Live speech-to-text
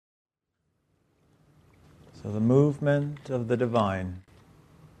So the movement of the divine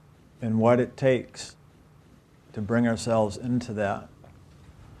and what it takes to bring ourselves into that.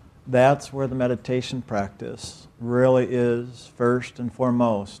 That's where the meditation practice really is first and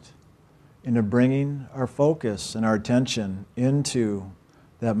foremost, into bringing our focus and our attention into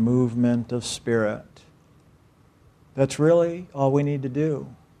that movement of spirit. That's really all we need to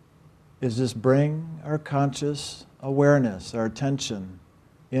do, is just bring our conscious awareness, our attention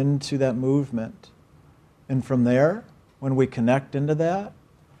into that movement. And from there, when we connect into that,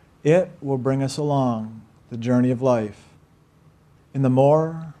 it will bring us along the journey of life. And the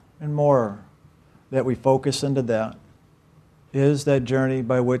more and more that we focus into that is that journey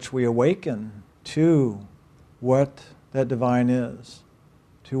by which we awaken to what that divine is,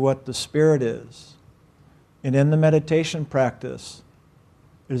 to what the Spirit is. And in the meditation practice,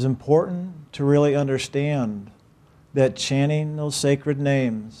 it is important to really understand that chanting those sacred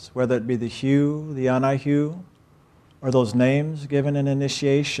names, whether it be the Hu, the Anahu, or those names given in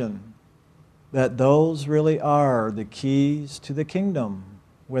initiation, that those really are the keys to the kingdom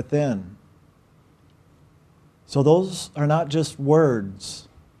within. So those are not just words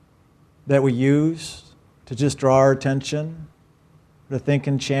that we use to just draw our attention, to think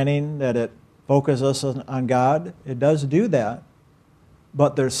in chanting that it focuses us on God. It does do that.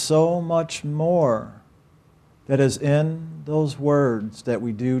 But there's so much more that is in those words that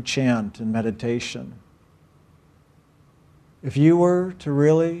we do chant in meditation. If you were to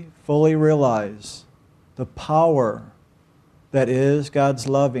really fully realize the power that is God's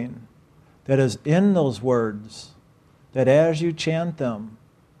loving, that is in those words, that as you chant them,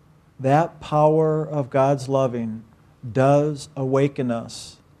 that power of God's loving does awaken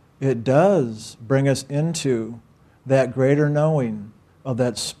us. It does bring us into that greater knowing of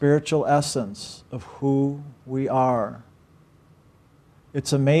that spiritual essence of who we are.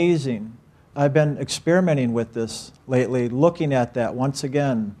 It's amazing. I've been experimenting with this lately, looking at that once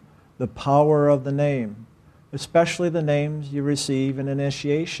again, the power of the name, especially the names you receive in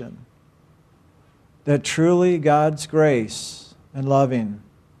initiation. That truly God's grace and loving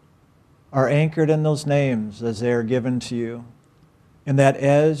are anchored in those names as they are given to you. And that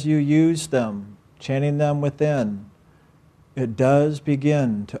as you use them, chanting them within, it does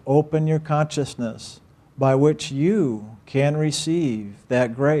begin to open your consciousness by which you can receive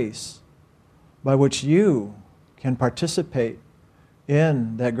that grace, by which you can participate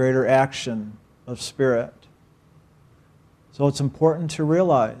in that greater action of spirit. So it's important to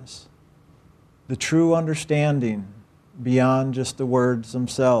realize the true understanding beyond just the words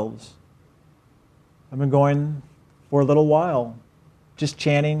themselves. I've been going for a little while, just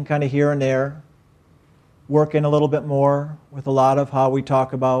chanting kind of here and there, working a little bit more with a lot of how we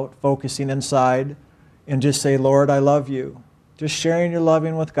talk about focusing inside and just say, Lord, I love you. Just sharing your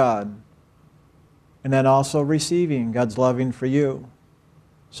loving with God. And then also receiving God's loving for you.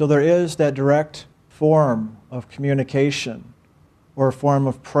 So there is that direct form of communication or a form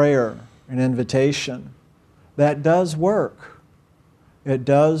of prayer and invitation that does work. It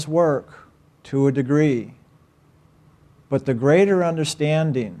does work to a degree. But the greater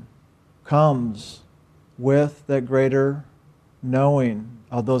understanding comes with that greater knowing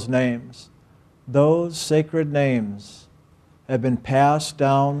of those names. Those sacred names have been passed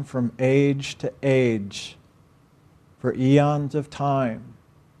down from age to age for eons of time.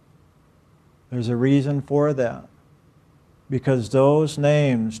 There's a reason for that. Because those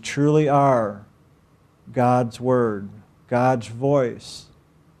names truly are God's Word, God's voice.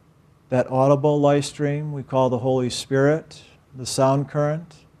 That audible life stream we call the Holy Spirit, the sound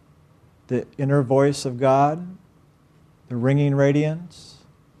current, the inner voice of God, the ringing radiance,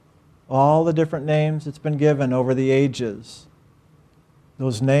 all the different names that's been given over the ages.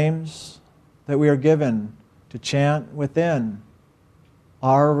 Those names that we are given to chant within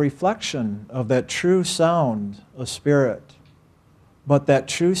are a reflection of that true sound of spirit. But that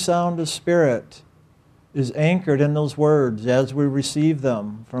true sound of spirit is anchored in those words as we receive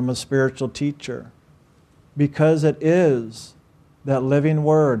them from a spiritual teacher. Because it is that living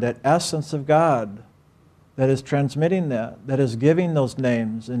word, that essence of God that is transmitting that is giving those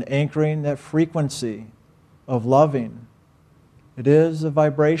names and anchoring that frequency of loving. It is a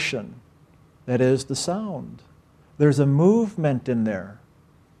vibration. That is the sound. There's a movement in there.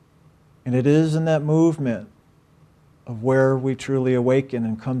 And it is in that movement of where we truly awaken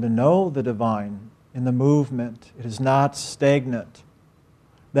and come to know the divine in the movement. It is not stagnant.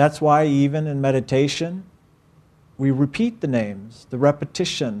 That's why even in meditation, we repeat the names, the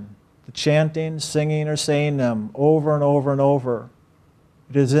repetition, the chanting, singing, or saying them over and over and over.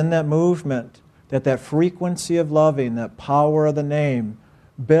 It is in that movement that frequency of loving, that power of the name,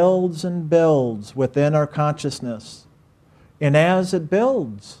 builds and builds within our consciousness. And as it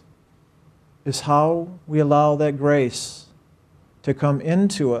builds is how we allow that grace to come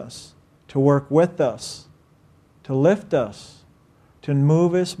into us, to work with us, to lift us, to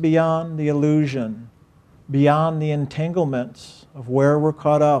move us beyond the illusion, beyond the entanglements of where we're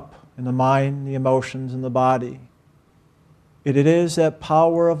caught up in the mind, the emotions, and the body. It is that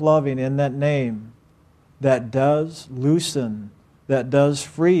power of loving in that name that does loosen, that does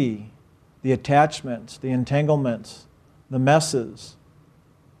free the attachments, the entanglements, the messes.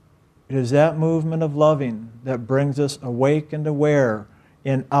 It is that movement of loving that brings us awake and aware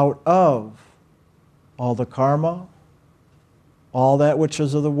and out of all the karma, all that which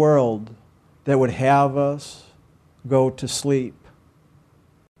is of the world that would have us go to sleep.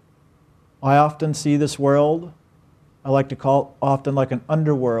 I often see this world, I like to call it often like an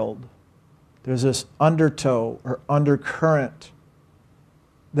underworld. There's this undertow or undercurrent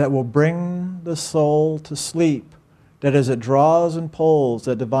that will bring the soul to sleep, that as it draws and pulls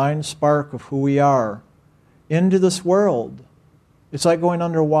that divine spark of who we are into this world, it's like going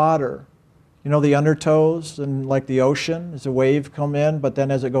underwater. You know, the undertows and like the ocean, as a wave come in, but then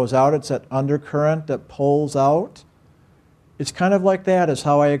as it goes out, it's that undercurrent that pulls out. It's kind of like that is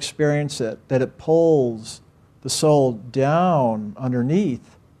how I experience it, that it pulls the soul down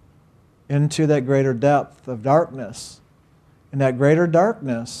underneath into that greater depth of darkness. And that greater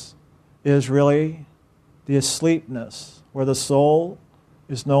darkness is really the asleepness, where the soul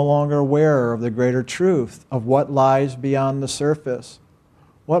is no longer aware of the greater truth of what lies beyond the surface,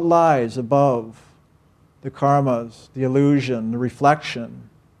 what lies above the karmas, the illusion, the reflection,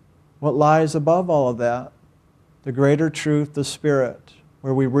 what lies above all of that, the greater truth, the spirit,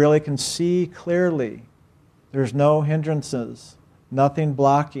 where we really can see clearly. There's no hindrances, nothing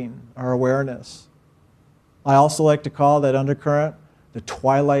blocking our awareness. I also like to call that undercurrent the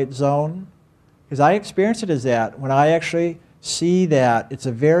twilight zone, because I experience it as that. When I actually see that, it's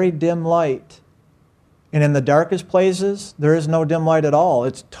a very dim light. And in the darkest places, there is no dim light at all.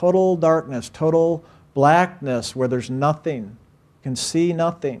 It's total darkness, total blackness where there's nothing. You can see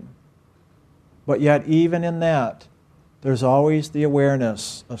nothing. But yet, even in that, there's always the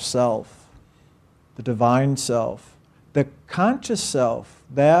awareness of self, the divine self, the conscious self.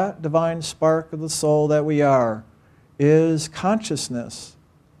 That divine spark of the soul that we are is consciousness.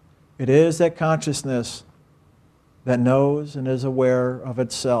 It is that consciousness that knows and is aware of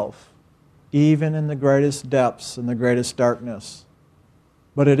itself, even in the greatest depths and the greatest darkness.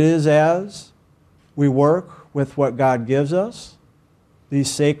 But it is as we work with what God gives us,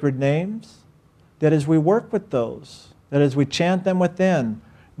 these sacred names, that as we work with those, that as we chant them within,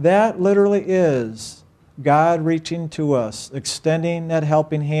 that literally is God reaching to us, extending that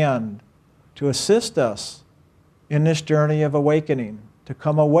helping hand to assist us in this journey of awakening, to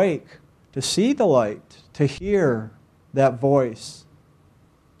come awake, to see the light, to hear that voice.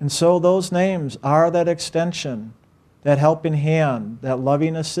 And so those names are that extension, that helping hand, that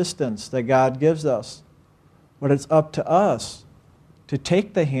loving assistance that God gives us. But it's up to us to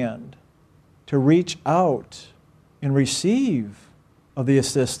take the hand, to reach out and receive of the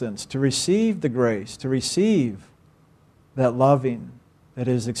assistance, to receive the grace, to receive that loving that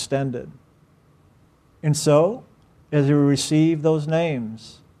is extended. And so, as we receive those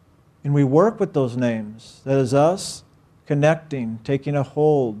names, and we work with those names, that is us connecting, taking a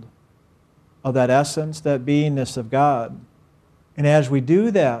hold of that essence, that beingness of God. And as we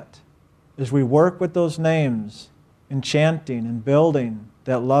do that, as we work with those names, enchanting and building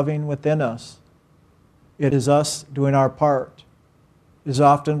that loving within us, it is us doing our part. It has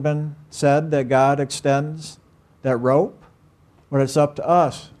often been said that God extends that rope, but it's up to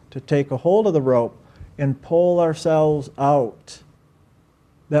us to take a hold of the rope and pull ourselves out.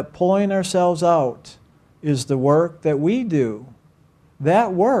 That pulling ourselves out is the work that we do.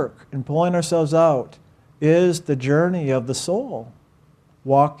 That work in pulling ourselves out is the journey of the soul,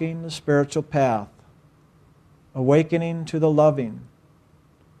 walking the spiritual path, awakening to the loving.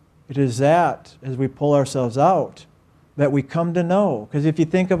 It is that, as we pull ourselves out, that we come to know. Because if you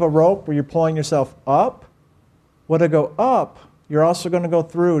think of a rope where you're pulling yourself up, well, to go up, you're also going to go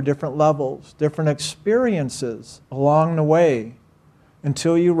through different levels, different experiences along the way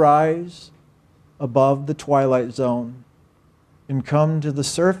until you rise above the twilight zone and come to the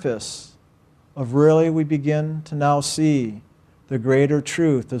surface of really we begin to now see the greater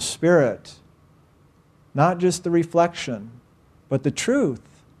truth of spirit. Not just the reflection, but the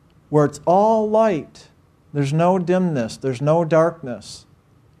truth, where it's all light. There's no dimness, there's no darkness.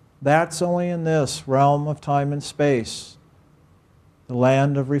 That's only in this realm of time and space, the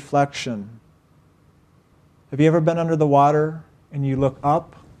land of reflection. Have you ever been under the water and you look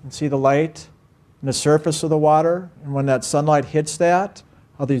up and see the light and the surface of the water, and when that sunlight hits that,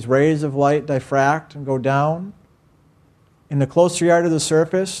 how these rays of light diffract and go down. And the closer you are to the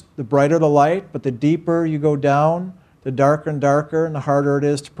surface, the brighter the light, but the deeper you go down, the darker and darker, and the harder it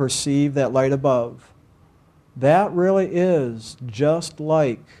is to perceive that light above. That really is just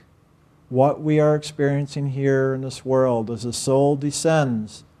like what we are experiencing here in this world as the soul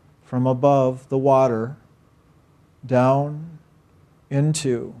descends from above the water down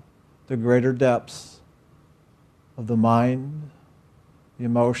into the greater depths of the mind, the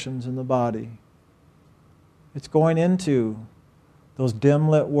emotions, and the body. It's going into those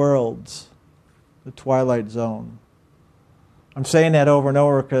dim-lit worlds, the twilight zone. I'm saying that over and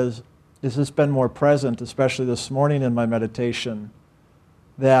over because this has been more present, especially this morning in my meditation,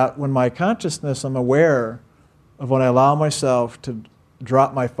 that when my consciousness, I'm aware of when I allow myself to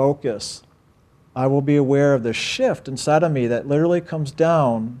drop my focus, I will be aware of the shift inside of me that literally comes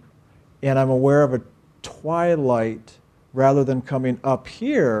down, and I'm aware of a twilight rather than coming up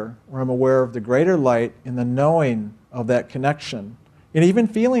here where I'm aware of the greater light in the knowing of that connection. And even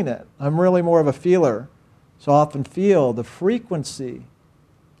feeling it. I'm really more of a feeler. So I often feel the frequency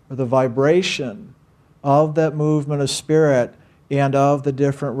or the vibration of that movement of spirit and of the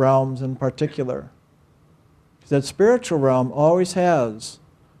different realms in particular. Because that spiritual realm always has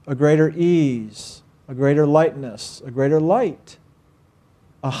a greater ease, a greater lightness, a greater light,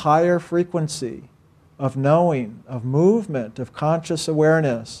 a higher frequency of knowing, of movement, of conscious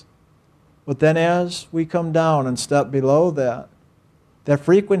awareness. But then as we come down and step below that, that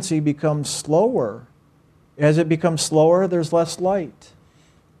frequency becomes slower. As it becomes slower, there's less light.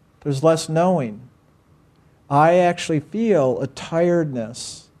 There's less knowing. I actually feel a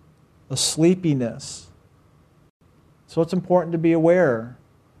tiredness, a sleepiness. So it's important to be aware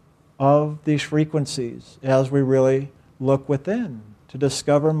of these frequencies as we really look within to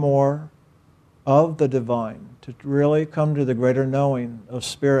discover more of the divine, to really come to the greater knowing of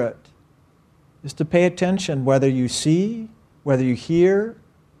spirit, is to pay attention whether you see, whether you hear,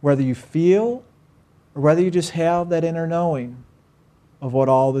 whether you feel, or whether you just have that inner knowing of what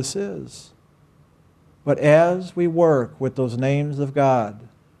all this is. But as we work with those names of God,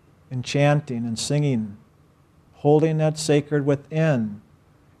 and chanting and singing, holding that sacred within,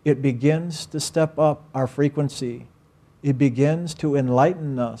 it begins to step up our frequency. It begins to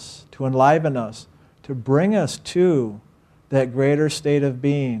enlighten us, to enliven us, to bring us to that greater state of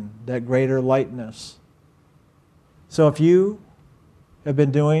being, that greater lightness. So if you have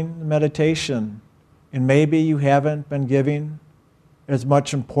been doing meditation and maybe you haven't been giving as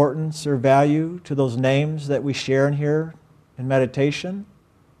much importance or value to those names that we share in here in meditation,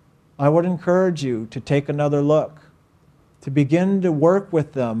 I would encourage you to take another look, to begin to work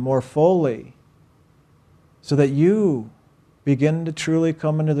with them more fully, so that you begin to truly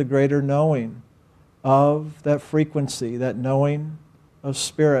come into the greater knowing of that frequency, that knowing of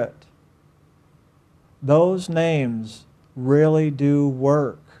spirit. Those names really do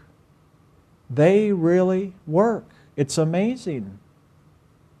work. They really work. It's amazing.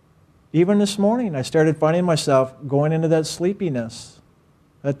 Even this morning, I started finding myself going into that sleepiness,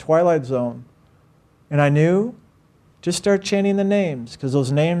 that twilight zone. And I knew, just start chanting the names, because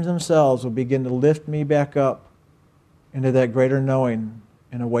those names themselves will begin to lift me back up into that greater knowing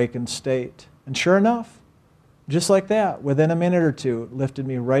and awakened state. And sure enough, just like that, within a minute or two, it lifted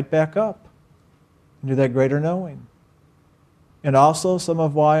me right back up into that greater knowing. And also, some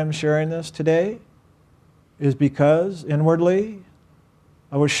of why I'm sharing this today is because inwardly,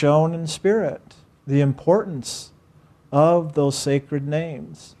 I was shown in spirit the importance of those sacred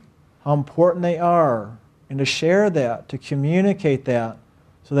names, how important they are, and to share that, to communicate that,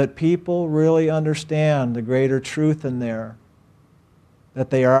 so that people really understand the greater truth in there, that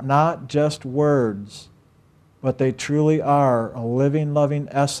they are not just words, but they truly are a living, loving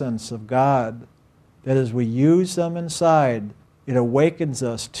essence of God, that as we use them inside, it awakens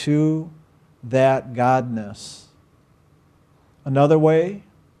us to that Godness. Another way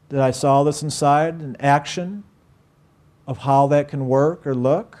that I saw this inside in action of how that can work or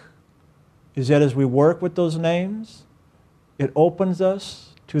look is that as we work with those names, it opens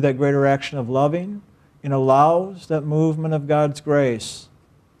us to that greater action of loving and allows that movement of God's grace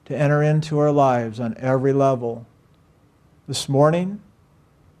to enter into our lives on every level. This morning,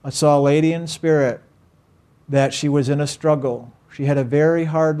 I saw a lady in spirit that she was in a struggle. She had a very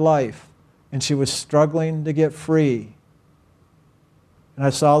hard life, and she was struggling to get free. And I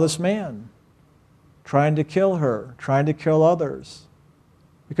saw this man trying to kill her, trying to kill others.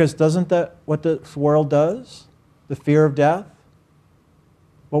 Because doesn't that what this world does? The fear of death?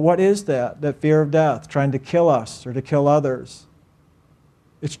 Well, what is that fear of death, trying to kill us or to kill others?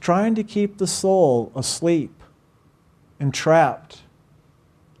 It's trying to keep the soul asleep and trapped.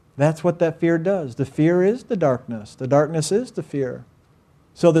 That's what that fear does. The fear is the darkness. The darkness is the fear.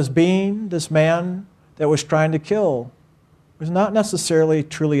 So this being, this man that was trying to kill, was not necessarily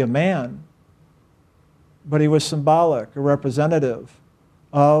truly a man, but he was symbolic, a representative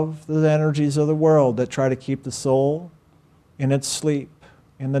of the energies of the world that try to keep the soul in its sleep,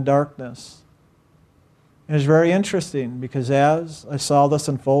 in the darkness. And it's very interesting because as I saw this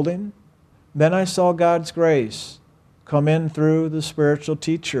unfolding, then I saw God's grace come in through the spiritual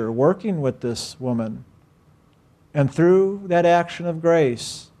teacher working with this woman. And through that action of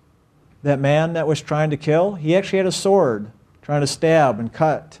grace, that man that was trying to kill, he actually had a sword trying to stab and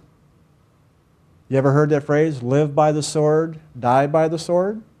cut. You ever heard that phrase, live by the sword, die by the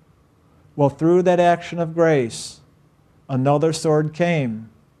sword? Well, through that action of grace, another sword came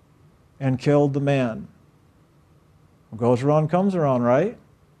and killed the man. What goes around comes around, right?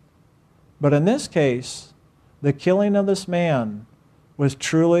 But in this case, the killing of this man was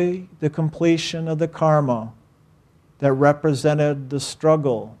truly the completion of the karma that represented the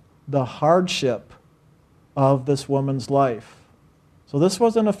struggle, the hardship of this woman's life. So this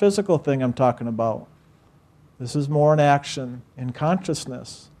wasn't a physical thing I'm talking about. This is more an action in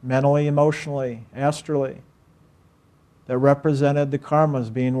consciousness, mentally, emotionally, astrally, that represented the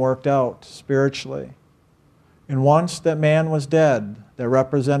karmas being worked out spiritually. And once that man was dead, that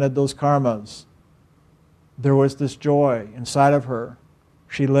represented those karmas, there was this joy inside of her.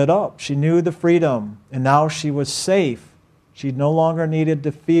 She lit up. She knew the freedom, and now she was safe. She no longer needed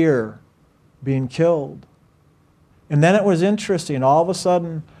to fear being killed. And then it was interesting. All of a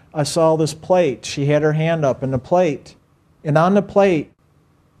sudden, I saw this plate. She had her hand up in the plate. And on the plate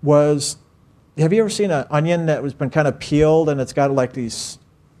was, have you ever seen an onion that has been kind of peeled and it's got like these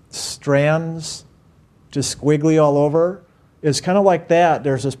strands just squiggly all over? It's kind of like that.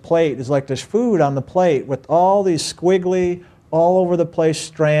 There's this plate. It's like there's food on the plate with all these squiggly, all over the place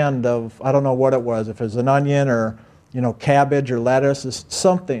strand of, I don't know what it was, if it was an onion or, cabbage or lettuce, it's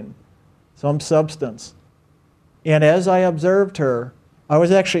something, some substance. And as I observed her, I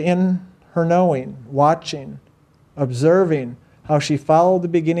was actually in her knowing, watching, observing how she followed the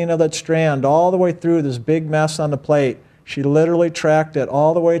beginning of that strand all the way through this big mess on the plate. She literally tracked it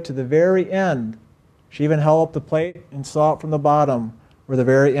all the way to the very end. She even held up the plate and saw it from the bottom, where the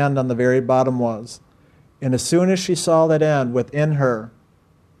very end on the very bottom was. And as soon as she saw that end, within her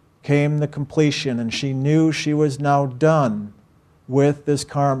came the completion, and she knew she was now done with this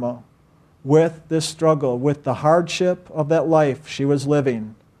karma, with this struggle, with the hardship of that life she was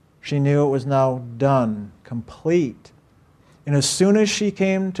living. She knew it was now done, complete. And as soon as she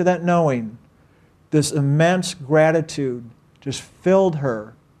came to that knowing, this immense gratitude just filled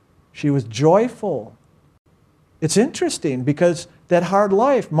her. She was joyful. It's interesting because that hard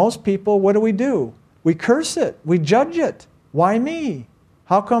life, most people, what do? We curse it. We judge it. Why me?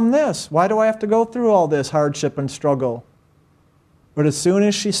 How come this? Why do I have to go through all this hardship and struggle? But as soon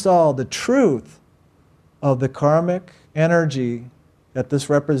as she saw the truth of the karmic energy that this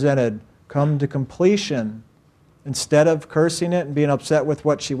represented come to completion, instead of cursing it and being upset with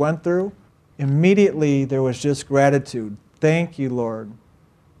what she went through, immediately there was just gratitude. Thank you, Lord.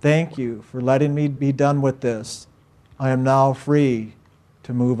 Thank you for letting me be done with this. I am now free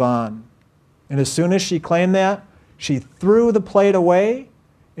to move on. And as soon as she claimed that, she threw the plate away.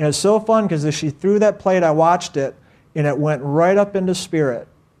 And it's so fun because as she threw that plate, I watched it, and it went right up into spirit,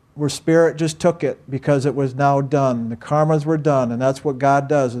 where spirit just took it because it was now done. The karmas were done, and that's what God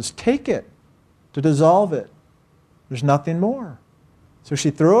does, is take it, to dissolve it. There's nothing more. So she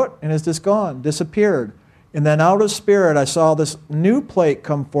threw it, and it's just gone, disappeared. And then out of spirit, I saw this new plate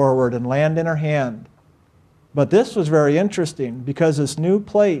come forward and land in her hand. But this was very interesting because this new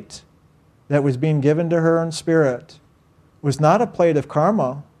plate that was being given to her in spirit was not a plate of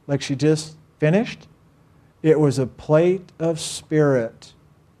karma like she just finished. It was a plate of spirit.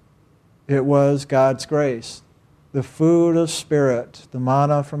 It was God's grace, the food of spirit, the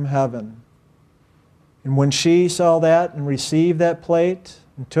manna from heaven. And when she saw that and received that plate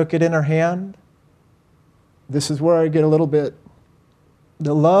and took it in her hand, this is where I get a little bit,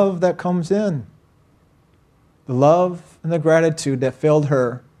 the love that comes in, the love and the gratitude that filled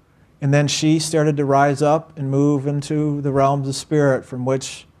her. And then she started to rise up and move into the realms of spirit from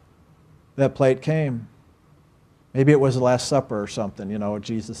which that plate came. Maybe it was the Last Supper or something,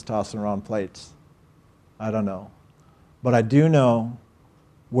 Jesus tossing around plates. I don't know. But I do know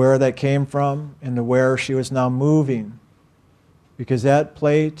where that came from and to where she was now moving. Because that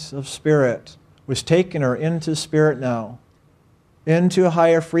plate of spirit was taking her into spirit now, into a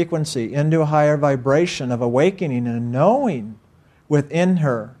higher frequency, into a higher vibration of awakening and knowing, within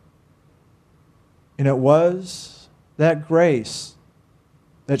her. And it was that grace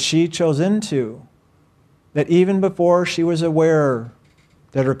that she chose into, that even before she was aware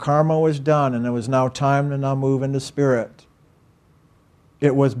that her karma was done and it was now time to now move into spirit,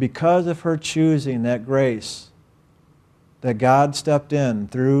 it was because of her choosing that grace that God stepped in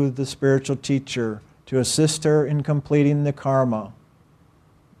through the spiritual teacher to assist her in completing the karma.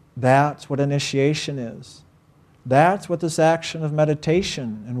 That's what initiation is. That's what this action of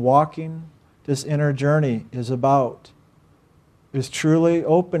meditation and walking this inner journey is about. Is truly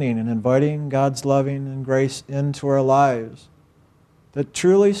opening and inviting God's loving and grace into our lives. That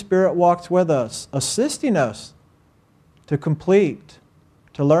truly Spirit walks with us, assisting us to complete,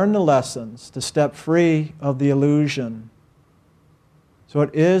 to learn the lessons, to step free of the illusion. So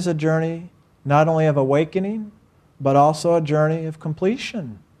it is a journey not only of awakening, but also a journey of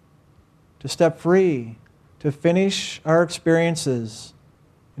completion. To step free, to finish our experiences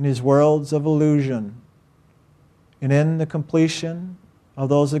in these worlds of illusion. And in the completion of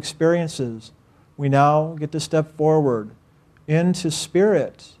those experiences, we now get to step forward into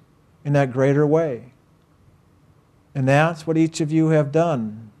spirit in that greater way. And that's what each of you have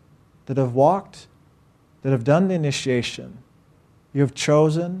done, that have walked, that have done the initiation. You have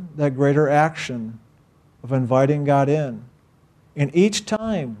chosen that greater action of inviting God in. And each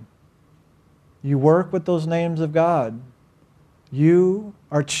time you work with those names of God, you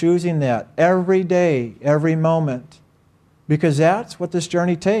are choosing that every day, every moment, because that's what this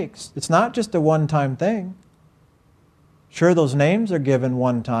journey takes. It's not just a one-time thing. Sure, those names are given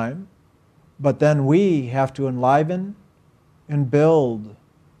one time, but then we have to enliven and build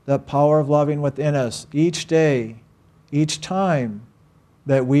that power of loving within us each day, each time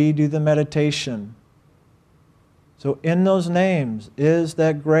that we do the meditation. So in those names is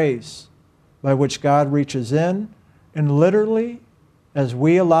that grace by which God reaches in, and literally, as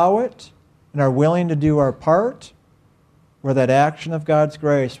we allow it and are willing to do our part, where that action of God's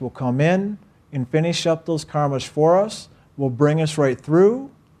grace will come in and finish up those karmas for us, will bring us right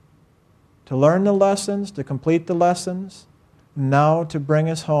through to learn the lessons, to complete the lessons, now to bring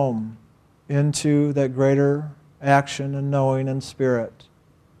us home into that greater action and knowing and spirit.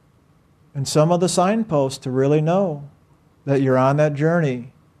 And some of the signposts to really know that you're on that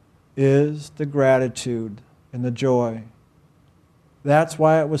journey is the gratitude and the joy. That's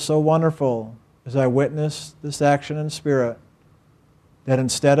why it was so wonderful as I witnessed this action in spirit, that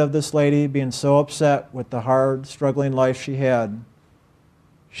instead of this lady being so upset with the hard, struggling life she had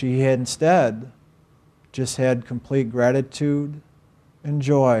instead just had complete gratitude and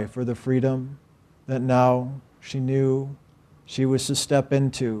joy for the freedom that now she knew she was to step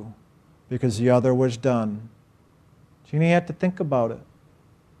into because the other was done. She didn't have to think about it.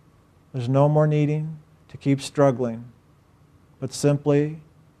 There's no more needing to keep struggling, but simply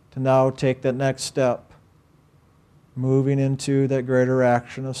to now take that next step, moving into that greater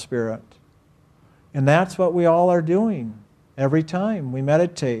action of spirit. And that's what we all are doing every time we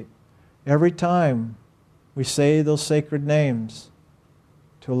meditate, every time we say those sacred names,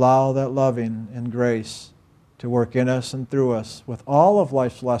 to allow that loving and grace to work in us and through us with all of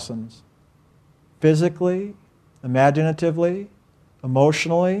life's lessons, physically, imaginatively,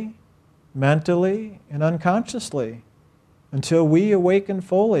 emotionally, mentally, and unconsciously, until we awaken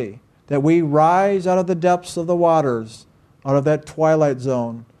fully, that we rise out of the depths of the waters, out of that twilight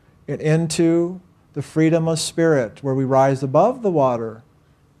zone, and into the freedom of spirit, where we rise above the water,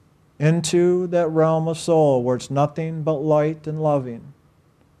 into that realm of soul where it's nothing but light and loving.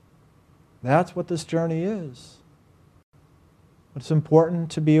 That's what this journey is. It's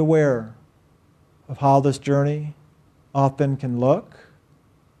important to be aware of how this journey often can look,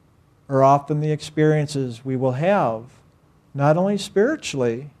 or often the experiences we will have, not only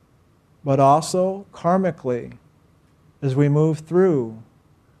spiritually, but also karmically, as we move through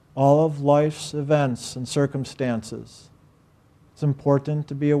all of life's events and circumstances. It's important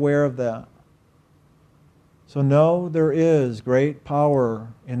to be aware of that. So know there is great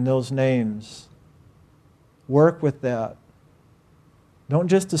power in those names. Work with that. Don't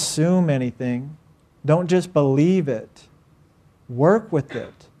just assume anything. Don't just believe it. Work with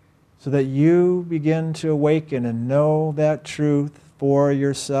it so that you begin to awaken and know that truth for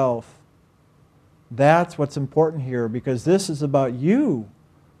yourself. That's what's important here, because this is about you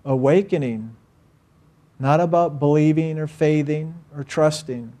awakening, not about believing or faithing or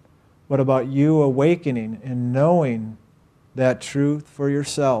trusting, but about you awakening and knowing that truth for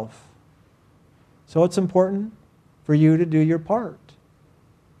yourself. So it's important for you to do your part.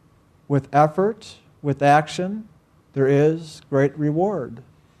 With effort, with action, there is great reward.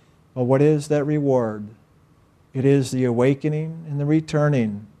 Well, what is that reward? It is the awakening and the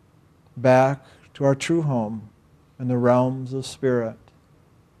returning back to our true home in the realms of spirit.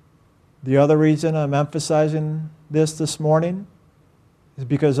 The other reason I'm emphasizing this morning is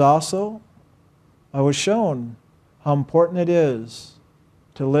because also I was shown how important it is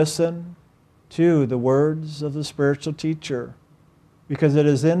to listen to the words of the spiritual teacher, because it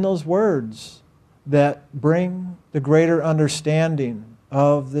is in those words that bring the greater understanding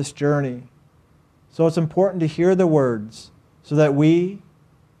of this journey. So it's important to hear the words so that we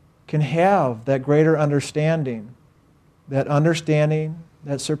can have that greater understanding that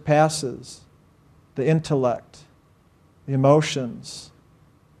surpasses the intellect, the emotions,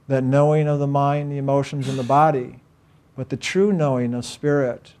 that knowing of the mind, the emotions, and the body, but the true knowing of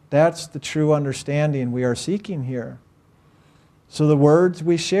spirit. That's the true understanding we are seeking here. So the words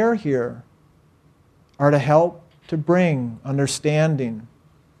we share here are to help to bring understanding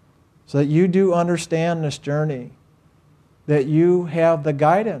so that you do understand this journey, that you have the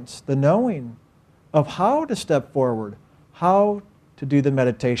guidance, the knowing of how to step forward, how to do the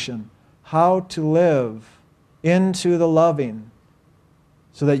meditation, how to live into the loving,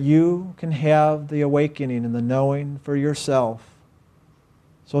 so that you can have the awakening and the knowing for yourself.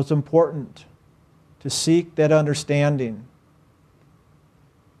 So it's important to seek that understanding.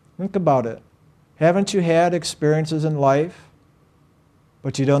 Think about it. Haven't you had experiences in life,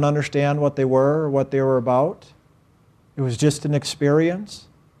 but you don't understand what they were or what they were about? It was just an experience.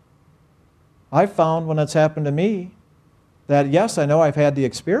 I've found when it's happened to me that, yes, I know I've had the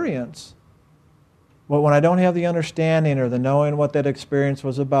experience, but when I don't have the understanding or the knowing what that experience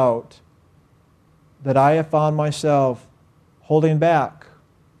was about, that I have found myself holding back,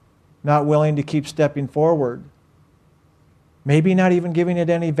 not willing to keep stepping forward, maybe not even giving it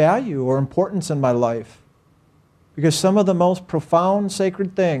any value or importance in my life, because some of the most profound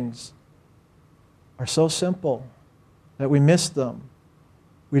sacred things are so simple that we miss them.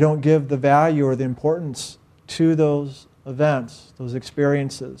 We don't give the value or the importance to those events, those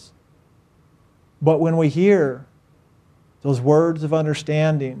experiences. But when we hear those words of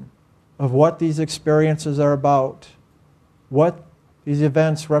understanding of what these experiences are about, what these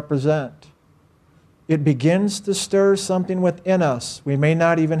events represent, it begins to stir something within us we may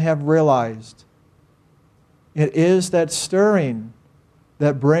not even have realized. It is that stirring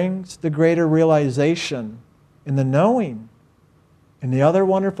that brings the greater realization in the knowing. And the other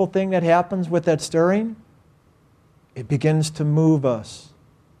wonderful thing that happens with that stirring, it begins to move us,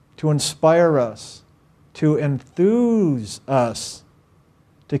 to inspire us, to enthuse us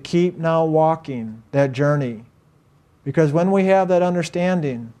to keep now walking that journey. Because when we have that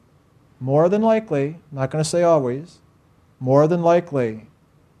understanding, more than likely, I'm not going to say always, more than likely,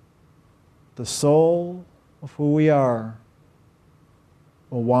 the soul of who we are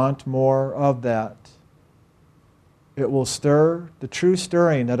will want more of that. It will stir. The true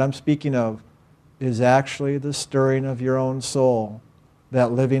stirring that I'm speaking of is actually the stirring of your own soul,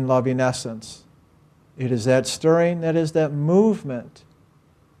 that living, loving essence. It is that stirring, that is that movement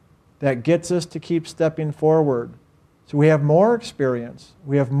that gets us to keep stepping forward. So we have more experience,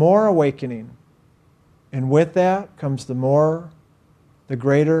 we have more awakening, and with that comes the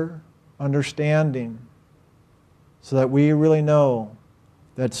greater understanding, so that we really know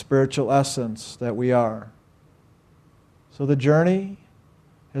that spiritual essence that we are. So the journey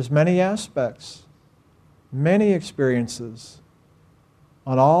has many aspects, many experiences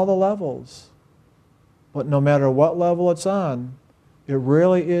on all the levels. But no matter what level it's on, it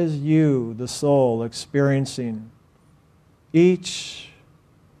really is you, the soul, experiencing each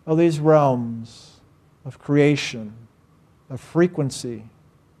of these realms of creation, of frequency.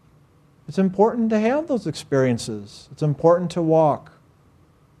 It's important to have those experiences. It's important to walk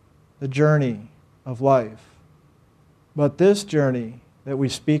the journey of life. But this journey that we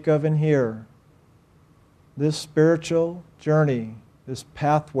speak of in here, this spiritual journey, this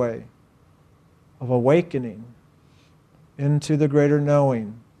pathway of awakening into the greater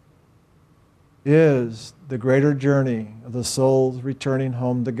knowing, is the greater journey of the soul's returning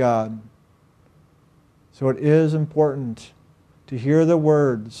home to God. So it is important to hear the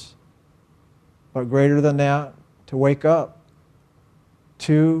words, but greater than that, to wake up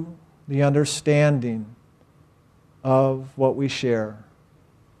to the understanding of what we share.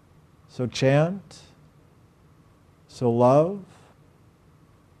 So chant, so love,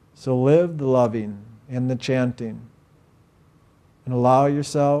 so live the loving and the chanting, and allow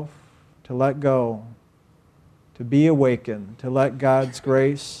yourself to let go, to be awakened, to let God's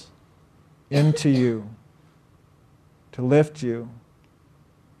grace into you, to lift you,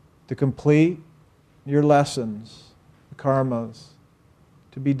 to complete your lessons, the karmas,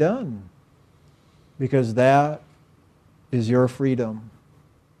 to be done. because that is your freedom.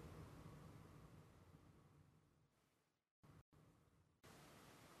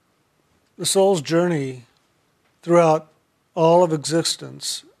 The soul's journey throughout all of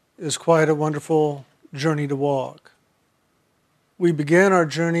existence is quite a wonderful journey to walk. We begin our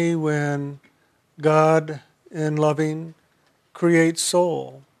journey when God, in loving, creates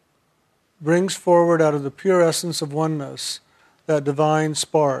soul, brings forward out of the pure essence of oneness that divine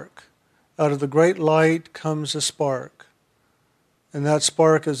spark. Out of the great light comes a spark, and that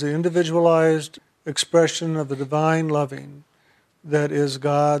spark is the individualized expression of the divine loving that is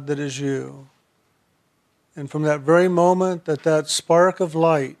God, that is you. And from that very moment that that spark of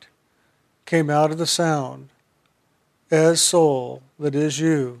light came out of the sound, as soul, that is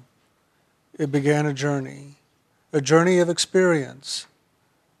you, it began a journey of experience,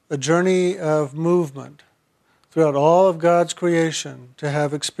 a journey of movement throughout all of God's creation to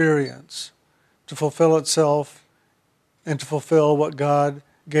have experience, to fulfill itself, and to fulfill what God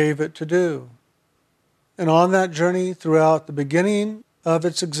gave it to do. And on that journey, throughout the beginning of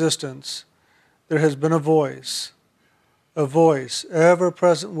its existence, there has been a voice ever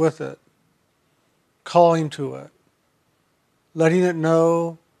present with it, calling to it, letting it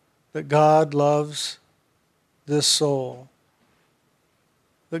know that God loves this soul,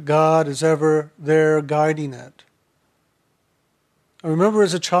 that God is ever there guiding it. I remember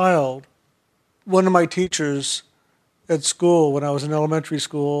as a child, one of my teachers at school, when I was in elementary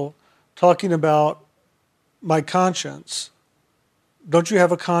school, talking about my conscience. Don't you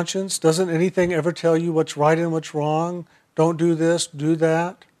have a conscience? Doesn't anything ever tell you what's right and what's wrong? Don't do this, do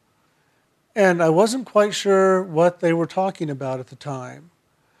that. And I wasn't quite sure what they were talking about at the time.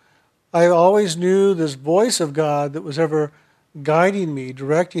 I always knew this voice of God that was ever guiding me,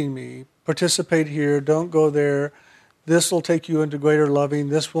 directing me, participate here, don't go there, this will take you into greater loving,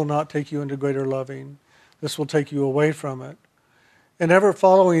 this will not take you into greater loving, this will take you away from it. And ever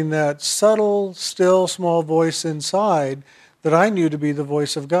following that subtle, still, small voice inside that I knew to be the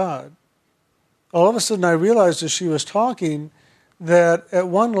voice of God. All of a sudden I realized as she was talking that at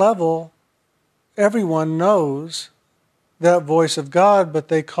one level, everyone knows that voice of God, but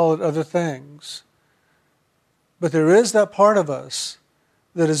they call it other things. But there is that part of us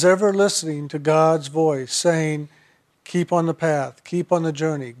that is ever listening to God's voice saying, keep on the path, keep on the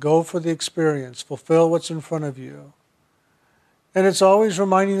journey, go for the experience, fulfill what's in front of you. And it's always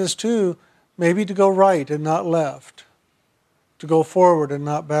reminding us too, maybe to go right and not left, to go forward and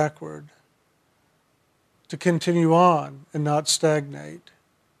not backward, to continue on and not stagnate.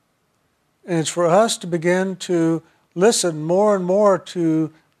 And it's for us to begin to listen more and more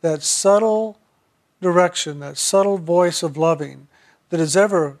to that subtle direction, that subtle voice of loving that is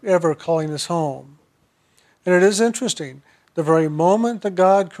ever calling us home. And it is interesting, the very moment that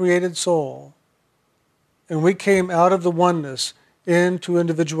God created soul, and we came out of the oneness into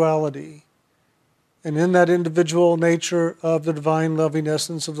individuality, and in that individual nature of the divine loving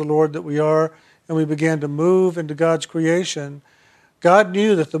essence of the Lord that we are, and we began to move into God's creation, God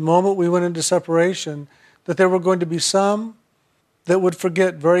knew that the moment we went into separation, that there were going to be some that would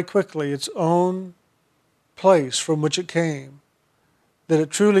forget very quickly its own place from which it came, that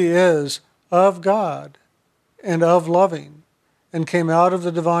it truly is of God and of loving, and came out of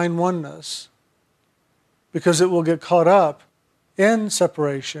the divine oneness, because it will get caught up in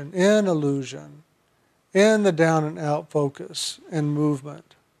separation, in illusion, in the down and out focus and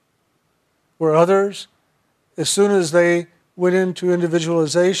movement. Where others, as soon as they went into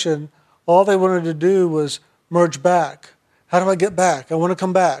individualization, all they wanted to do was merge back. How do I get back? I want to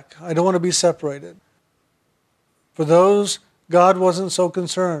come back. I don't want to be separated. For those, God wasn't so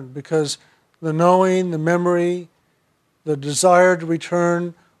concerned, because the knowing, the memory, the desire to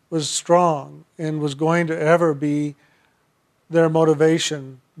return was strong and was going to ever be their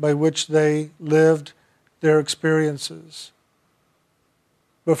motivation by which they lived their experiences.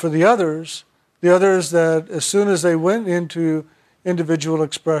 But for the others that as soon as they went into individual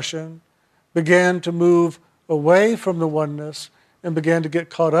expression, began to move away from the oneness and began to get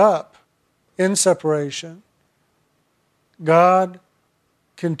caught up in separation, God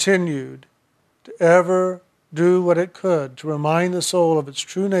continued to ever do what it could to remind the soul of its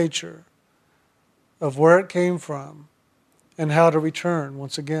true nature, of where it came from, and how to return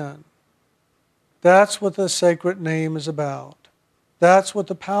once again. That's what the sacred name is about. That's what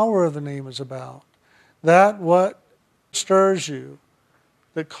the power of the name is about. That what stirs you,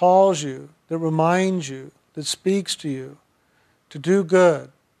 that calls you, that reminds you, that speaks to you, to do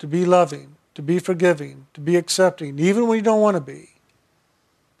good, to be loving, to be forgiving, to be accepting, even when you don't want to be.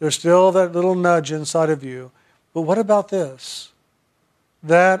 There's still that little nudge inside of you. But what about this?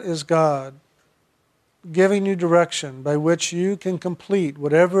 That is God. giving you direction by which you can complete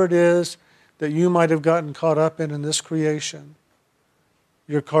whatever it is that you might have gotten caught up in this creation.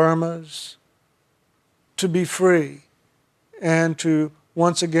 Your karmas, to be free and to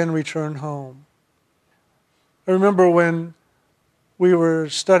once again return home. I remember when we were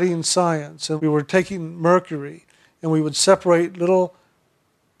studying science and we were taking mercury and we would separate little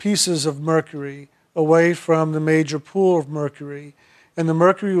pieces of mercury away from the major pool of mercury, and the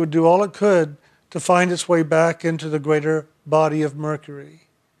mercury would do all it could to find its way back into the greater body of mercury.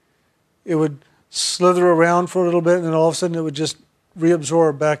 It would slither around for a little bit and then all of a sudden it would just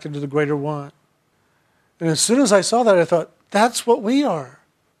reabsorb back into the greater one. And as soon as I saw that, I thought, that's what we are.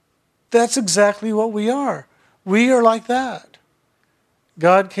 That's exactly what we are. We are like that.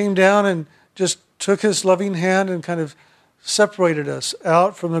 God came down and just took his loving hand and kind of separated us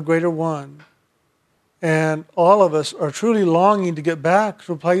out from the greater one. And all of us are truly longing to get back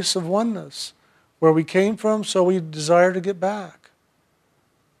to a place of oneness. Where we came from, so we desire to get back.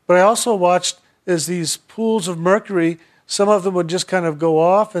 But I also watched as these pools of mercury, some of them would just kind of go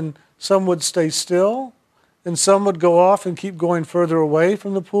off and some would stay still. And some would go off and keep going further away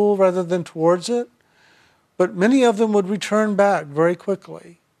from the pool rather than towards it. But many of them would return back very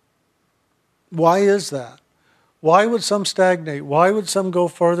quickly. Why is that? Why would some stagnate? Why would some go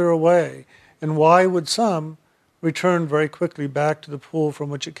further away? And why would some return very quickly back to the pool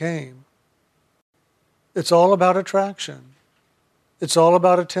from which it came? It's all about attraction. It's all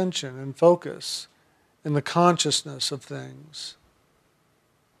about attention and focus and the consciousness of things.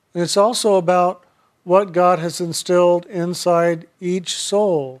 And it's also about what God has instilled inside each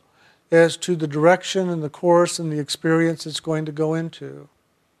soul as to the direction and the course and the experience it's going to go into.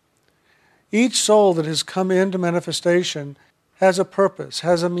 Each soul that has come into manifestation has a purpose,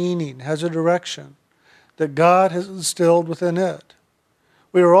 has a meaning, has a direction that God has instilled within it.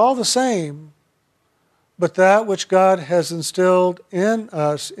 We are all the same, but that which God has instilled in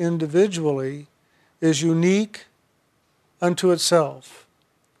us individually is unique unto itself.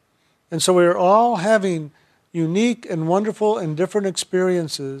 And so we are all having unique and wonderful and different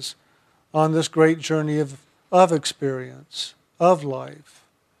experiences on this great journey of experience, of life.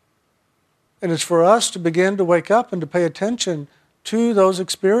 And it's for us to begin to wake up and to pay attention to those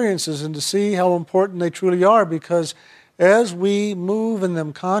experiences and to see how important they truly are, because as we move in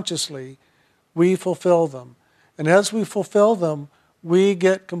them consciously, we fulfill them. And as we fulfill them, we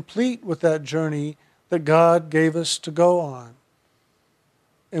get complete with that journey that God gave us to go on.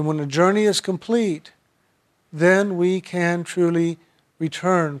 And when the journey is complete, then we can truly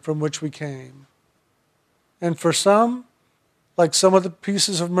return from which we came. And for some, like some of the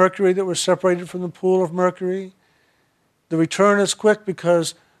pieces of mercury that were separated from the pool of mercury, the return is quick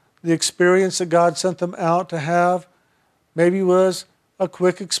because the experience that God sent them out to have maybe was a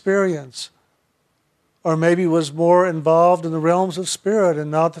quick experience, or maybe was more involved in the realms of spirit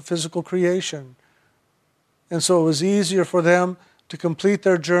and not the physical creation. And so it was easier for them to complete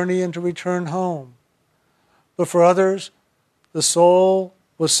their journey and to return home. But for others, the soul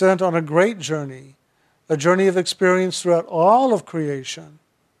was sent on a great journey, a journey of experience throughout all of creation,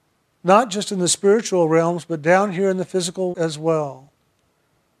 not just in the spiritual realms, but down here in the physical as well.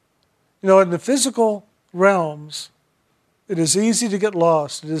 You know, in the physical realms, it is easy to get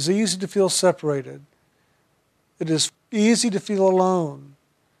lost. It is easy to feel separated. It is easy to feel alone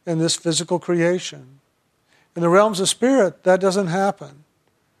in this physical creation. In the realms of spirit, that doesn't happen.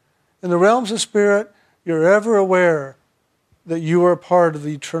 In the realms of spirit, you're ever aware that you are a part of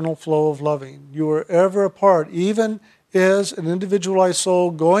the eternal flow of loving. You are ever a part, even as an individualized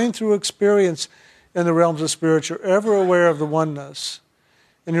soul going through experience in the realms of spirit, you're ever aware of the oneness.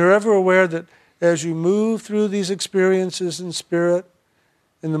 And you're ever aware that as you move through these experiences in spirit,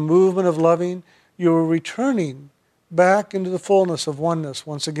 in the movement of loving, you are returning back into the fullness of oneness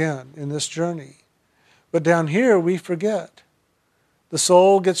once again in this journey. But down here, we forget. The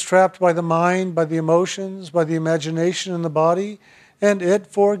soul gets trapped by the mind, by the emotions, by the imagination in the body, and it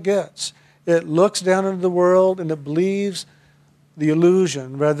forgets. It looks down into the world and it believes the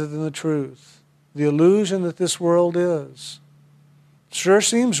illusion rather than the truth. The illusion that this world is. Sure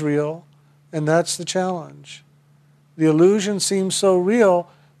seems real, and that's the challenge. The illusion seems so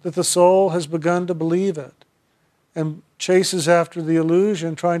real that the soul has begun to believe it and chases after the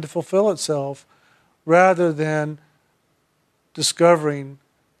illusion, trying to fulfill itself, rather than discovering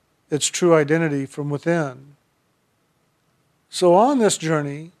its true identity from within. So on this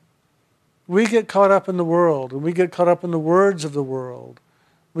journey, we get caught up in the world, and we get caught up in the words of the world.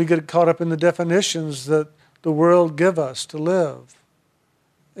 We get caught up in the definitions that the world give us to live.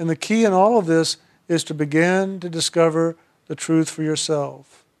 And the key in all of this is to begin to discover the truth for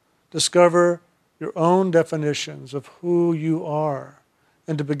yourself. Discover your own definitions of who you are,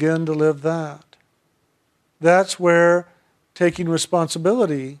 and to begin to live that. That's where taking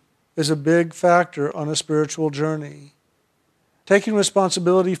responsibility is a big factor on a spiritual journey. Taking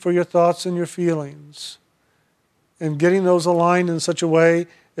responsibility for your thoughts and your feelings, and getting those aligned in such a way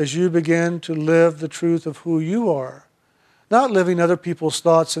as you begin to live the truth of who you are. Not living other people's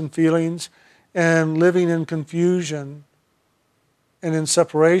thoughts and feelings and living in confusion and in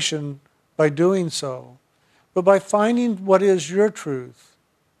separation by doing so, but by finding what is your truth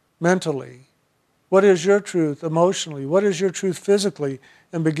mentally, what is your truth emotionally, what is your truth physically,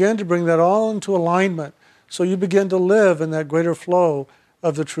 and begin to bring that all into alignment so you begin to live in that greater flow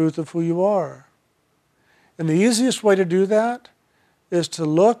of the truth of who you are. And the easiest way to do that is to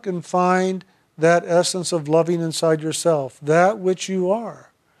look and find that essence of loving inside yourself, that which you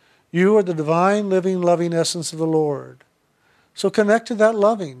are. You are the divine, living, loving essence of the Lord. So connect to that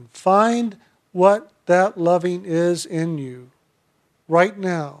loving. Find what that loving is in you right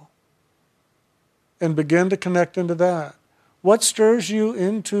now and begin to connect into that. What stirs you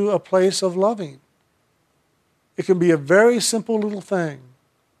into a place of loving? It can be a very simple little thing,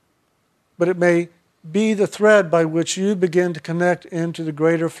 but it may be the thread by which you begin to connect into the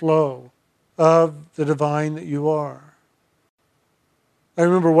greater flow of the divine that you are. I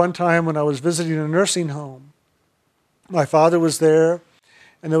remember one time when I was visiting a nursing home. My father was there,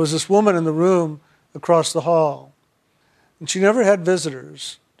 and there was this woman in the room across the hall. And she never had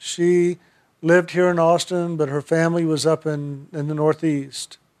visitors. She lived here in Austin, but her family was up in the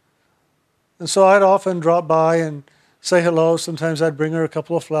Northeast. And so I'd often drop by and say hello. Sometimes I'd bring her a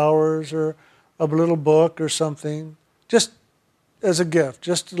couple of flowers or a little book or something, just as a gift,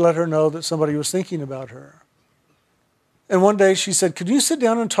 just to let her know that somebody was thinking about her. And one day she said, "Could you sit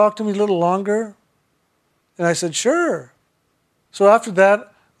down and talk to me a little longer?" And I said, "Sure." So after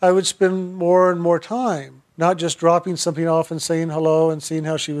that, I would spend more and more time, not just dropping something off and saying hello and seeing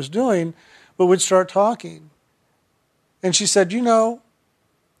how she was doing, but would start talking. And she said, "You know,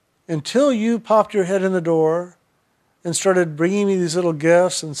 until you popped your head in the door and started bringing me these little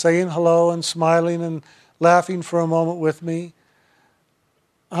gifts and saying hello and smiling and laughing for a moment with me,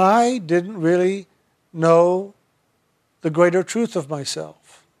 I didn't really know the greater truth of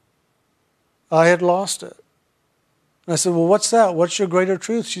myself. I had lost it." And I said, "Well, what's that? What's your greater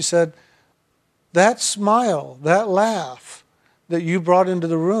truth?" She said, "That smile, that laugh that you brought into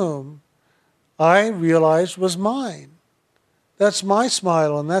the room, I realized was mine. That's my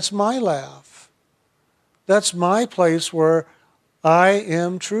smile and that's my laugh. That's my place where I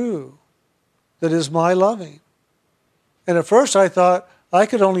am true. That is my loving." And at first I thought I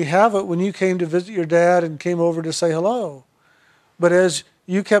could only have it when you came to visit your dad and came over to say hello. But as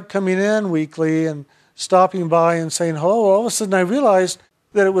you kept coming in weekly and stopping by and saying hello, all of a sudden I realized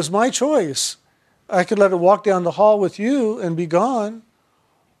that it was my choice. I could let it walk down the hall with you and be gone,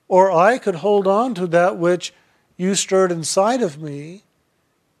 or I could hold on to that which you stirred inside of me,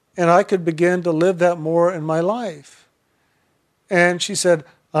 and I could begin to live that more in my life. And she said,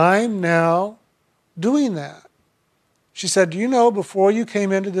 "I'm now doing that." She said, "Do you know, before you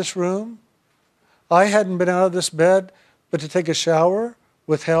came into this room, I hadn't been out of this bed but to take a shower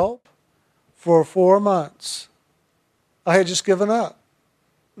with help for 4 months. I had just given up.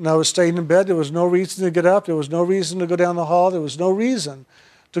 And I was staying in bed. There was no reason to get up. There was no reason to go down the hall. There was no reason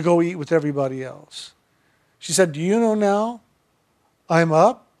to go eat with everybody else." She said, "Do you know now? I'm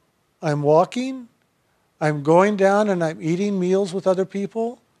up, I'm walking, I'm going down and I'm eating meals with other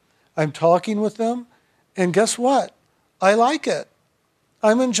people. I'm talking with them. And guess what? I like it.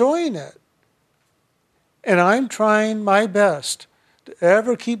 I'm enjoying it. And I'm trying my best to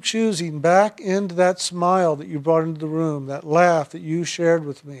ever keep choosing back into that smile that you brought into the room, that laugh that you shared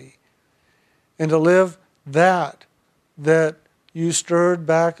with me, and to live that you stirred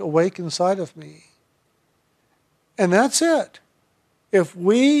back awake inside of me." And that's it. If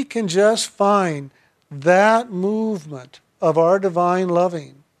we can just find that movement of our divine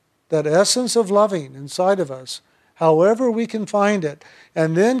loving, that essence of loving inside of us, however we can find it,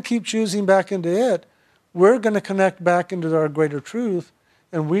 and then keep choosing back into it, we're going to connect back into our greater truth,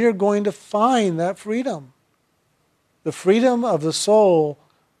 and we are going to find that freedom. The freedom of the soul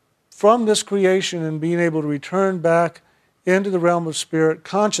from this creation and being able to return back into the realm of spirit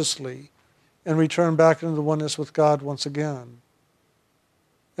consciously and return back into the oneness with God once again.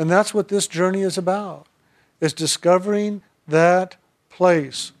 And that's what this journey is about, is discovering that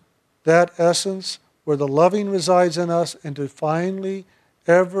place, that essence where the loving resides in us, and to finally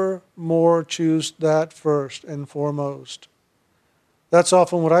ever more choose that first and foremost. That's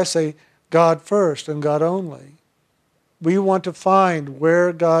often what I say, God first and God only. We want to find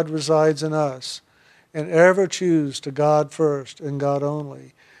where God resides in us, and ever choose to God first and God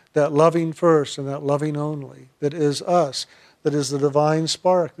only, that loving first and that loving only, that is us, that is the divine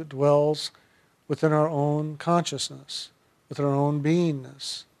spark that dwells within our own consciousness, within our own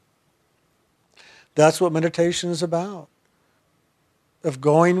beingness. That's what meditation is about, of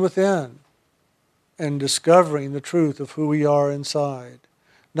going within and discovering the truth of who we are inside.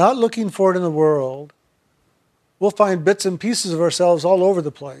 Not looking for it in the world. We'll find bits and pieces of ourselves all over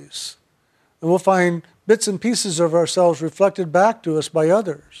the place. And we'll find bits and pieces of ourselves reflected back to us by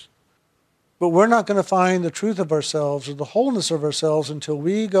others. But we're not going to find the truth of ourselves or the wholeness of ourselves until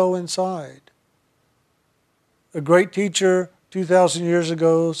we go inside. A great teacher 2,000 years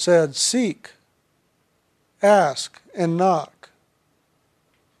ago said, seek, ask, and knock.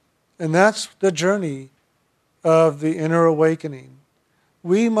 And that's the journey of the inner awakening.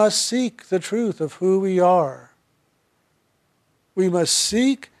 We must seek the truth of who we are. We must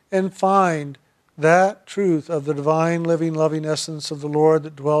seek and find that truth of the divine, living, loving essence of the Lord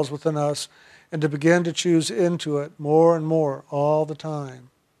that dwells within us, and to begin to choose into it more and more all the time.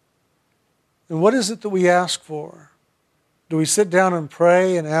 And what is it that we ask for? Do we sit down and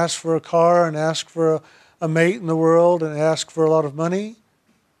pray and ask for a car and ask for a mate in the world and ask for a lot of money?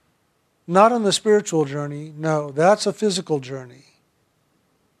 Not on the spiritual journey. No, that's a physical journey.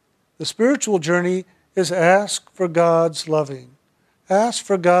 The spiritual journey is ask for God's loving. Ask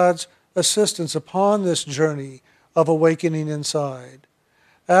for God's assistance upon this journey of awakening inside.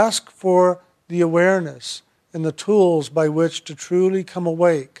 Ask for the awareness and the tools by which to truly come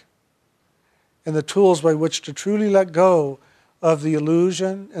awake, and the tools by which to truly let go of the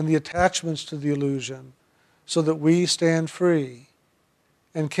illusion and the attachments to the illusion, so that we stand free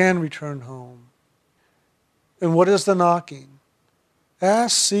and can return home. And what is the knocking?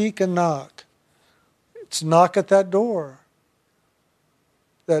 Ask, seek, and knock. It's knock at that door.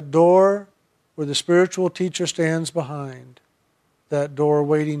 That door where the spiritual teacher stands behind. That door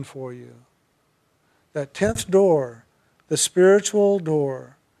waiting for you. That 10th door, the spiritual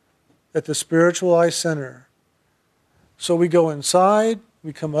door at the Spiritual Eye Center. So we go inside,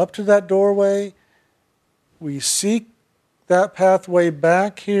 we come up to that doorway, we seek that pathway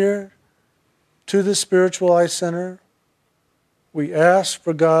back here to the Spiritual Eye Center. We ask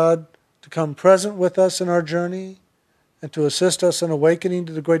for God to come present with us in our journey and to assist us in awakening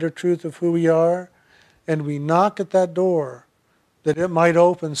to the greater truth of who we are. And we knock at that door that it might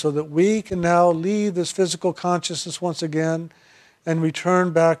open so that we can now leave this physical consciousness once again and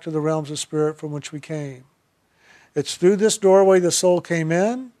return back to the realms of spirit from which we came. It's through this doorway the soul came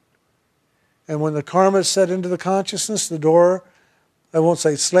in, and when the karma is set into the consciousness, the door, I won't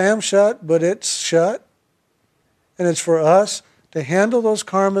say slam shut, but it's shut. And it's for us to handle those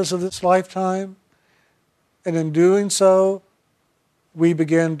karmas of this lifetime, and in doing so, we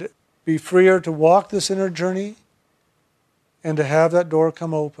begin to be freer to walk this inner journey and to have that door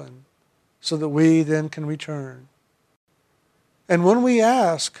come open so that we then can return. And when we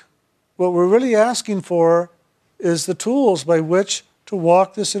ask, what we're really asking for is the tools by which to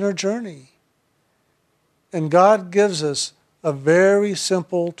walk this inner journey. And God gives us a very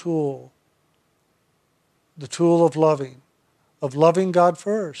simple tool, the tool of loving God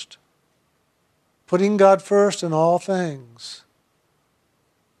first, putting God first in all things.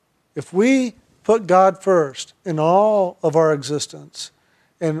 If we put God first in all of our existence,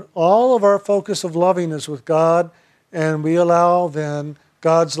 and all of our focus of loving is with God, and we allow then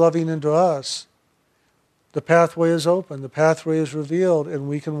God's loving into us, the pathway is open, the pathway is revealed, and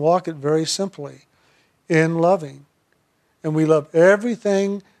we can walk it very simply in loving. And we love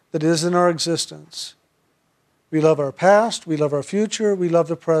everything that is in our existence. We love our past, we love our future, we love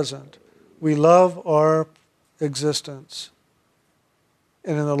the present. We love our existence.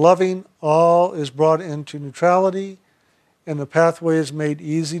 And in the loving, all is brought into neutrality, and the pathway is made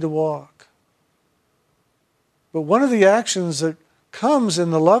easy to walk. But one of the actions that comes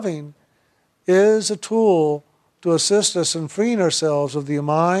in the loving is a tool to assist us in freeing ourselves of the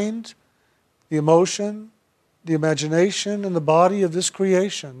mind, the emotion, the imagination, and the body of this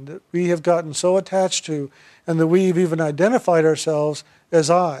creation that we have gotten so attached to, and that we've even identified ourselves as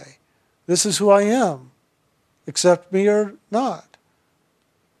I. This is who I am. Accept me or not.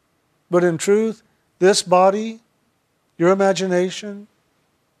 But in truth, this body, your imagination,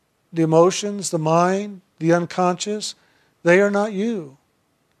 the emotions, the mind, the unconscious, they are not you.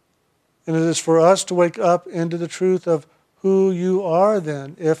 And it is for us to wake up into the truth of who you are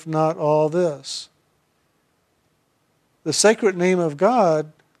then, if not all this. The sacred name of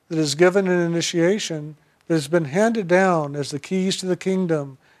God that is given in initiation, that has been handed down as the keys to the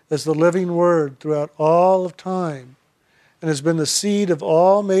kingdom, as the living word throughout all of time, and has been the seed of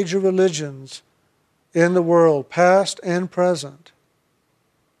all major religions in the world, past and present,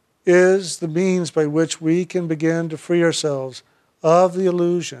 is the means by which we can begin to free ourselves of the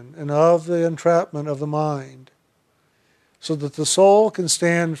illusion and of the entrapment of the mind, so that the soul can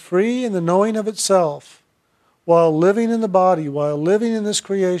stand free in the knowing of itself while living in the body, while living in this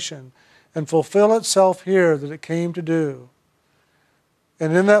creation, and fulfill itself here that it came to do.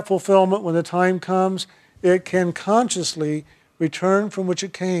 And in that fulfillment, when the time comes, it can consciously return from which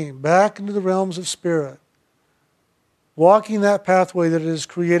it came, back into the realms of spirit, walking that pathway that it has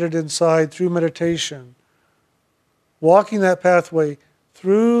created inside through meditation, walking that pathway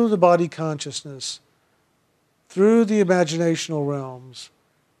through the body consciousness, through the imaginational realms,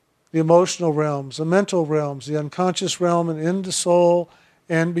 the emotional realms, the mental realms, the unconscious realm, and into soul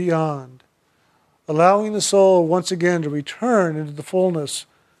and beyond, allowing the soul once again to return into the fullness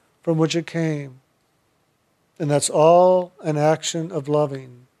from which it came. And that's all an action of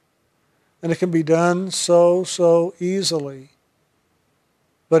loving. And it can be done so easily,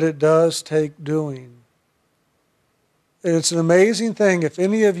 but it does take doing. And it's an amazing thing, if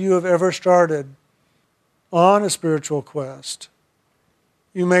any of you have ever started on a spiritual quest,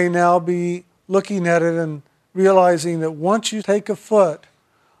 you may now be looking at it and realizing that once you take a foot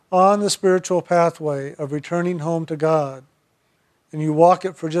on the spiritual pathway of returning home to God, and you walk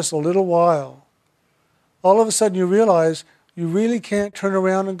it for just a little while, all of a sudden you realize you really can't turn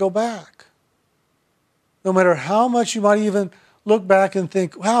around and go back. No matter how much you might even look back and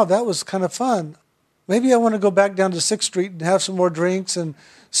think, wow, that was kind of fun. Maybe I want to go back down to 6th Street and have some more drinks and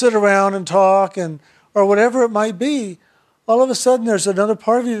sit around and talk, or whatever it might be. All of a sudden there's another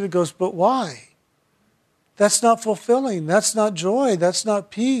part of you that goes, but why? That's not fulfilling. That's not joy. That's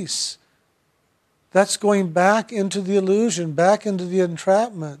not peace. That's going back into the illusion, back into the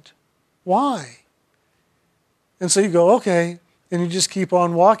entrapment. Why? And so you go, okay, and you just keep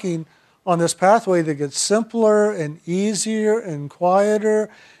on walking on this pathway that gets simpler and easier and quieter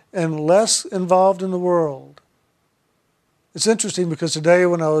and less involved in the world. It's interesting because today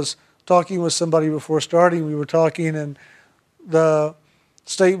when I was talking with somebody before starting, we were talking, and the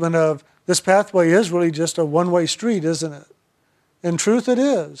statement of this pathway is really just a one-way street, isn't it? In truth, it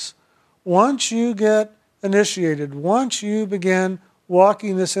is. Once you get initiated, once you begin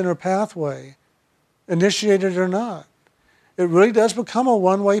walking this inner pathway, initiated or not, it really does become a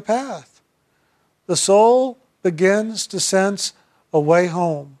one-way path. The soul begins to sense a way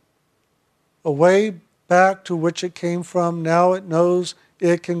home, a way back to which it came from. Now it knows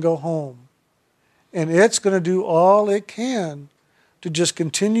it can go home. And it's going to do all it can to just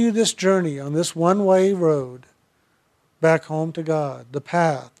continue this journey on this one-way road back home to God, the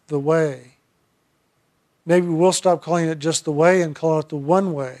path, the way. Maybe we'll stop calling it just the way and call it the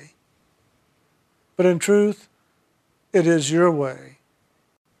one way. But in truth, it is your way.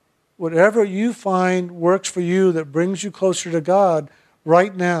 Whatever you find works for you that brings you closer to God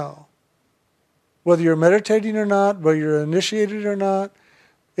right now, whether you're meditating or not, whether you're initiated or not,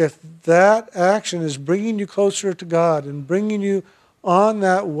 if that action is bringing you closer to God and bringing you on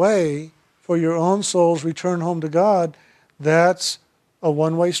that way for your own soul's return home to God, that's a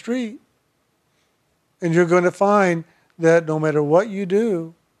one-way street. And you're going to find that no matter what you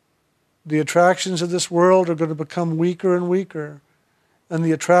do, the attractions of this world are going to become weaker and weaker. And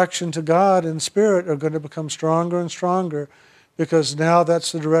the attraction to God and Spirit are going to become stronger and stronger, because now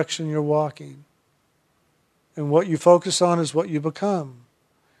that's the direction you're walking. And what you focus on is what you become.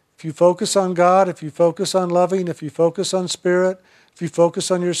 If you focus on God, if you focus on loving, if you focus on Spirit, if you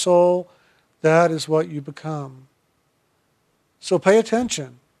focus on your soul, that is what you become. So pay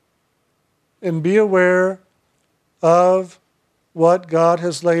attention and be aware of what God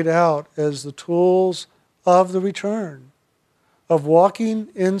has laid out as the tools of the return, of walking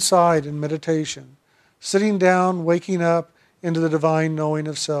inside in meditation, sitting down, waking up into the divine knowing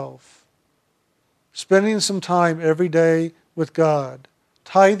of self, spending some time every day with God,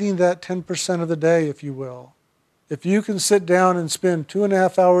 tithing that 10% of the day, if you will. If you can sit down and spend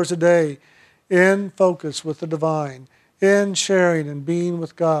 2.5 hours a day in focus with the divine, in sharing and being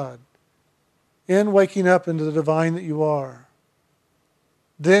with God, in waking up into the divine that you are,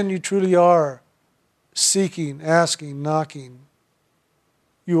 then you truly are seeking, asking, knocking.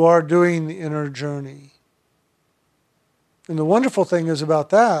 You are doing the inner journey. And the wonderful thing is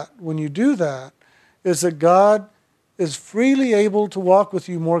about that, when you do that, is that God is freely able to walk with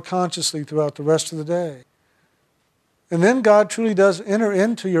you more consciously throughout the rest of the day. And then God truly does enter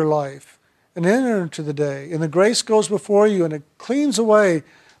into your life and enter into the day. And the grace goes before you and it cleans away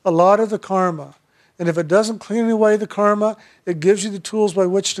a lot of the karma. And if it doesn't clean away the karma, it gives you the tools by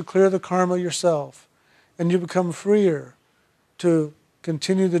which to clear the karma yourself. And you become freer to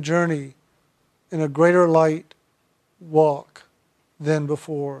continue the journey in a greater light walk than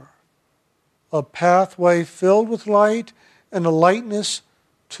before. A pathway filled with light and a lightness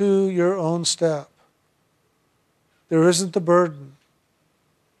to your own step. There isn't the burden.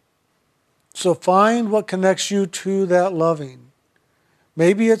 So find what connects you to that loving.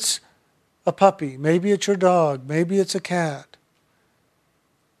 Maybe it's a puppy. Maybe it's your dog. Maybe it's a cat.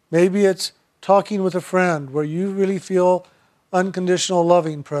 Maybe it's talking with a friend where you really feel unconditional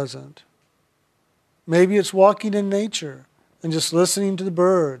loving present. Maybe it's walking in nature and just listening to the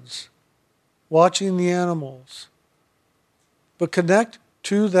birds, watching the animals. But connect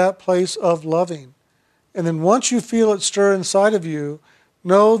to that place of loving. And then once you feel it stir inside of you,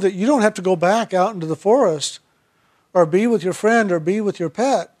 know that you don't have to go back out into the forest or be with your friend or be with your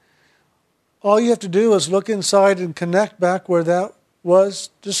pet. All you have to do is look inside and connect back where that was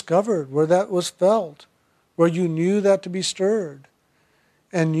discovered, where that was felt, where you knew that to be stirred.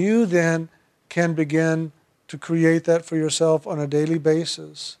 And you then can begin to create that for yourself on a daily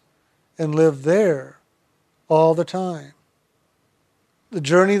basis and live there all the time. The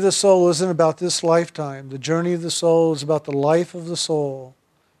journey of the soul isn't about this lifetime. The journey of the soul is about the life of the soul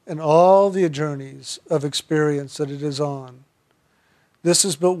and all the journeys of experience that it is on. This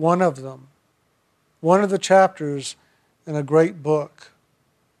is but one of them, one of the chapters in a great book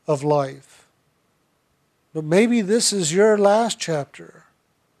of life. But maybe this is your last chapter.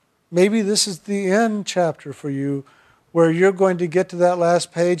 Maybe this is the end chapter for you, where you're going to get to that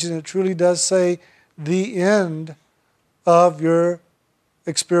last page and it truly does say the end of your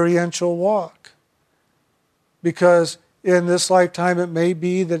experiential walk. Because in this lifetime it may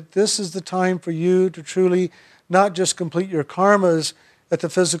be that this is the time for you to truly not just complete your karmas at the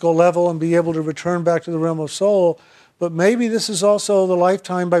physical level and be able to return back to the realm of soul, but maybe this is also the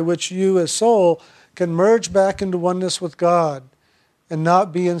lifetime by which you as soul can merge back into oneness with God and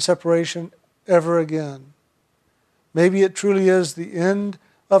not be in separation ever again. Maybe it truly is the end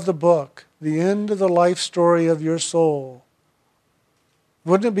of the book, the end of the life story of your soul.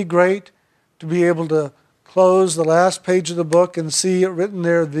 Wouldn't it be great to be able to close the last page of the book and see it written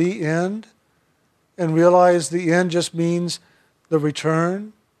there, the end, and realize the end just means the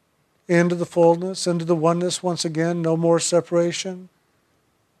return into the fullness, into the oneness once again, no more separation?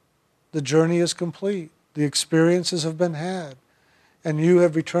 The journey is complete. The experiences have been had. And you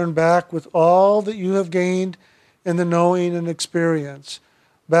have returned back with all that you have gained in the knowing and experience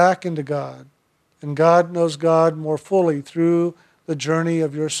back into God. And God knows God more fully through the journey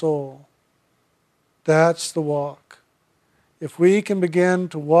of your soul. That's the walk. If we can begin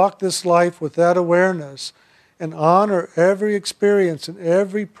to walk this life with that awareness and honor every experience and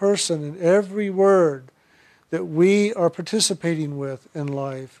every person and every word that we are participating with in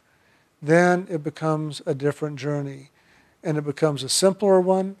life, then it becomes a different journey. And it becomes a simpler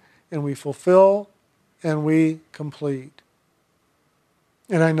one, and we fulfill and we complete.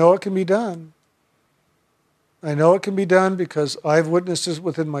 And I know it can be done. I know it can be done because I've witnessed it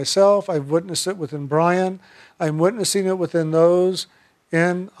within myself. I've witnessed it within Brian. I'm witnessing it within those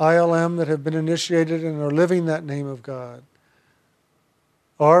in ILM that have been initiated and are living that name of God.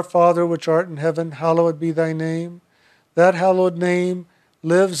 Our Father which art in heaven, hallowed be thy name. That hallowed name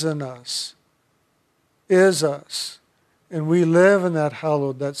lives in us, is us. And we live in that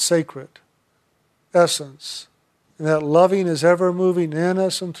hallowed, that sacred essence. And that loving is ever moving in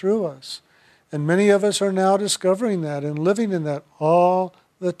us and through us. And many of us are now discovering that and living in that all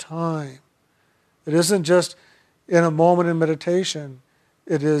the time. It isn't just in a moment in meditation.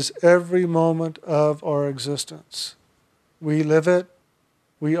 It is every moment of our existence. We live it.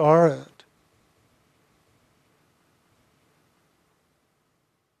 We are it.